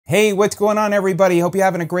Hey, what's going on, everybody? Hope you're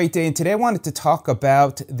having a great day. And today I wanted to talk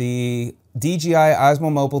about the DJI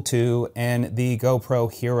Osmo Mobile 2 and the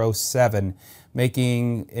GoPro Hero 7,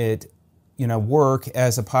 making it, work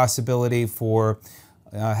as a possibility for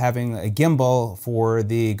having a gimbal for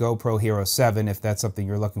the GoPro Hero 7, if that's something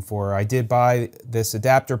you're looking for. I did buy this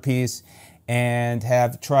adapter piece and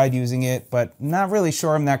have tried using it, but not really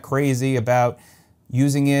sure I'm that crazy about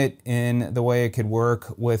using it in the way it could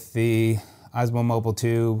work with the Osmo Mobile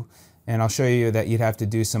 2, and I'll show you that you'd have to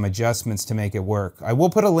do some adjustments to make it work. I will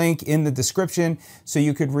put a link in the description so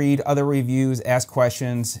you could read other reviews, ask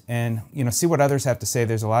questions, and see what others have to say.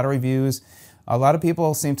 There's a lot of reviews. A lot of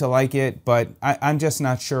people seem to like it, but I'm just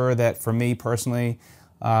not sure that for me personally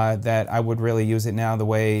that I would really use it now the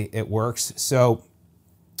way it works. So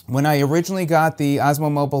when I originally got the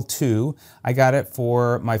Osmo Mobile 2, I got it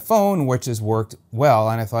for my phone, which has worked well.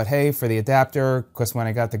 And I thought, hey, for the adapter, because when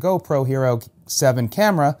I got the GoPro Hero 7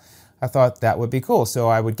 camera, I thought that would be cool, so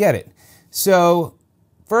I would get it. So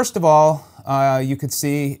first of all, you could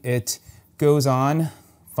see it goes on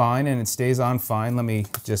fine and it stays on fine. Let me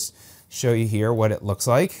just show you here what it looks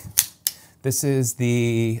like. This is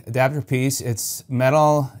the adapter piece. It's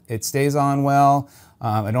metal, it stays on well.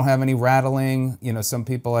 I don't have any rattling. Some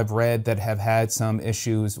people I've read that have had some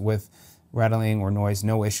issues with rattling or noise,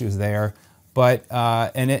 no issues there. But,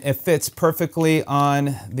 and it fits perfectly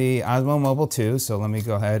on the Osmo Mobile 2. So let me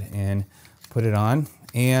go ahead and put it on.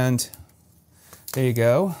 And there you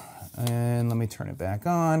go. And let me turn it back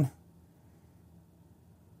on.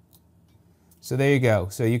 So there you go.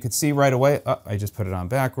 So you could see right away, oh, I just put it on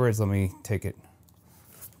backwards. Let me take it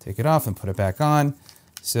off and put it back on.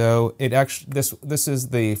 So it actually, this is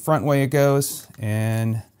the front way it goes,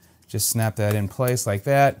 and just snap that in place like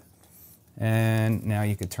that. And now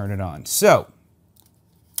you could turn it on. So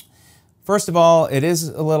first of all, it is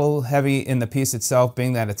a little heavy in the piece itself,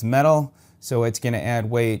 being that it's metal. So it's going to add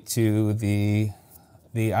weight to the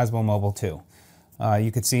Osmo Mobile 2.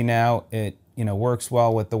 You can see now it works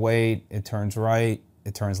well with the weight. It turns right,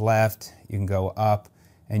 it turns left. You can go up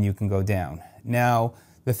and you can go down. Now,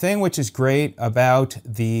 the thing which is great about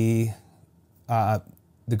the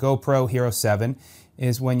GoPro Hero 7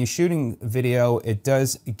 is when you're shooting video, it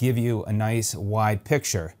does give you a nice wide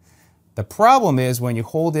picture. The problem is when you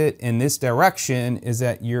hold it in this direction is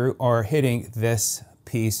that you are hitting this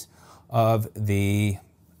piece of the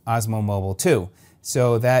Osmo Mobile 2.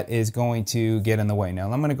 So that is going to get in the way.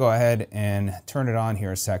 Now I'm going to go ahead and turn it on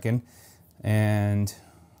here a second. And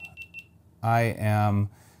I am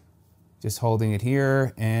just holding it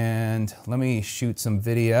here, and let me shoot some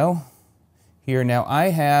video here. Now I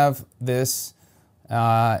have this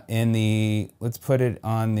in the, let's put it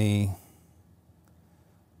on the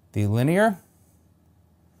linear.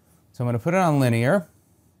 So I'm going to put it on linear.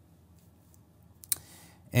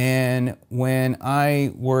 And when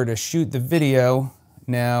I were to shoot the video,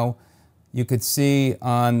 now you could see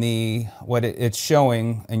on the, what it's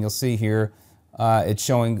showing, and you'll see here, it's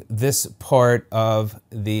showing this part of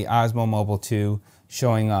the Osmo Mobile 2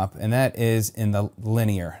 showing up, and that is in the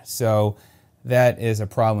linear. So that is a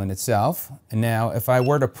problem in itself. And now if I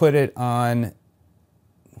were to put it on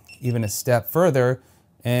even a step further,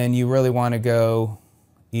 and you really want to go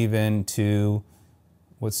even to,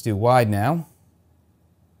 let's do wide now.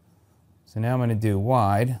 So now I'm going to do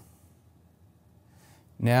wide.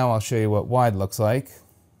 Now I'll show you what wide looks like.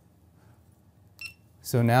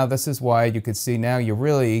 So now this is wide. You can see now you're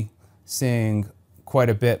really seeing quite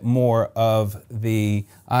a bit more of the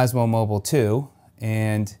Osmo Mobile 2.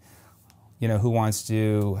 And who wants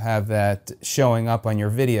to have that showing up on your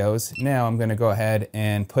videos? Now I'm going to go ahead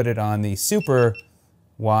and put it on the super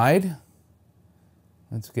wide.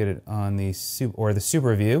 Let's get it on the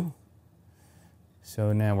super view.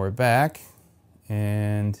 So now we're back,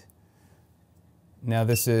 and now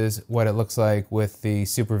this is what it looks like with the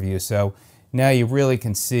super view. So now you really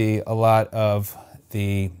can see a lot of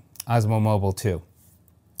the Osmo Mobile 2.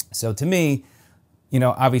 So to me,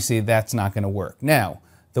 obviously that's not going to work. Now,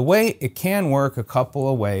 the way it can work a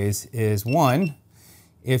couple of ways is, one,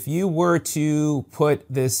 if you were to put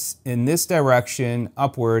this in this direction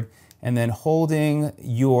upward and then holding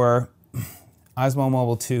your Osmo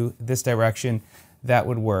Mobile 2 this direction, that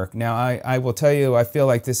would work. Now, I will tell you, I feel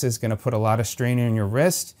like this is going to put a lot of strain on your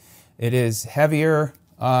wrist. It is heavier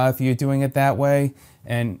if you're doing it that way,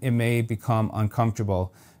 and it may become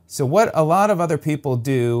uncomfortable. So what a lot of other people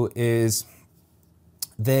do is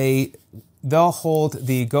they'll hold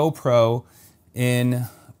the GoPro in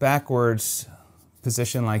backwards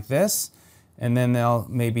position like this, and then they'll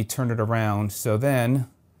maybe turn it around. So then,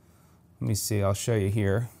 let me see, I'll show you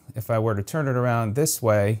here. If I were to turn it around this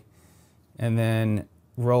way, and then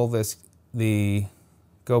roll the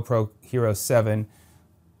GoPro Hero 7,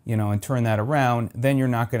 and turn that around, then you're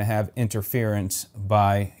not going to have interference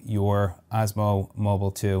by your Osmo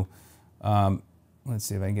Mobile 2. Let's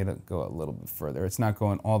see if I can get it go a little bit further. It's not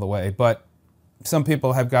going all the way, but some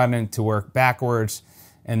people have gotten it to work backwards,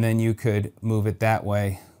 and then you could move it that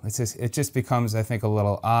way. It just becomes, I think, a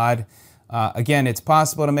little odd. Again, it's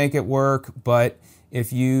possible to make it work, but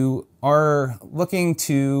if you are looking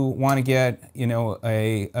to want to get,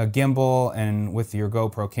 a gimbal and with your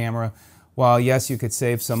GoPro camera, while yes, you could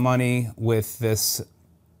save some money with this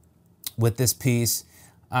piece,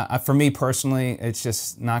 for me personally, it's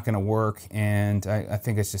just not going to work, and I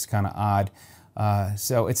think it's just kind of odd.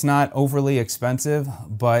 So it's not overly expensive,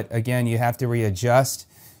 but again, you have to readjust.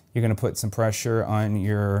 You're going to put some pressure on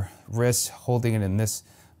your wrist, holding it in this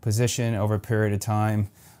position over a period of time.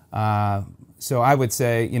 So I would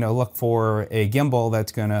say, look for a gimbal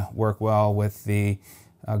that's going to work well with the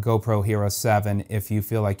GoPro Hero 7 if you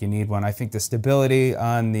feel like you need one. I think the stability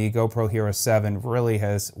on the GoPro Hero 7 really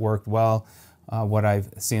has worked well, what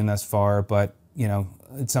I've seen thus far, but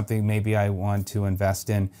it's something maybe I want to invest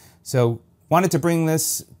in. So wanted to bring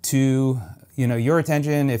this to your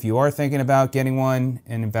attention if you are thinking about getting one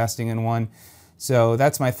and investing in one. So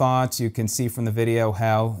that's my thoughts. You can see from the video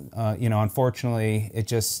how unfortunately it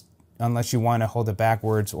just, unless you want to hold it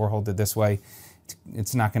backwards or hold it this way,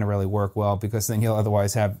 it's not going to really work well, because then you'll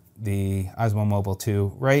otherwise have the Osmo Mobile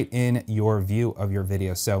 2 right in your view of your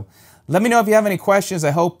video. So let me know if you have any questions.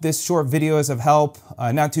 I hope this short video is of help.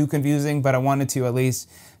 Not too confusing, but I wanted to at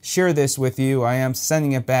least share this with you. I am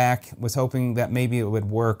sending it back, was hoping that maybe it would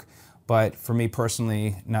work, but for me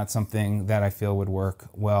personally, not something that I feel would work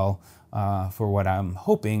well for what I'm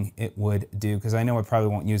hoping it would do, because I know I probably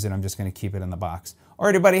won't use it. I'm just going to keep it in the box. All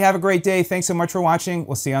right, everybody, have a great day. Thanks so much for watching.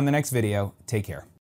 We'll see you on the next video. Take care.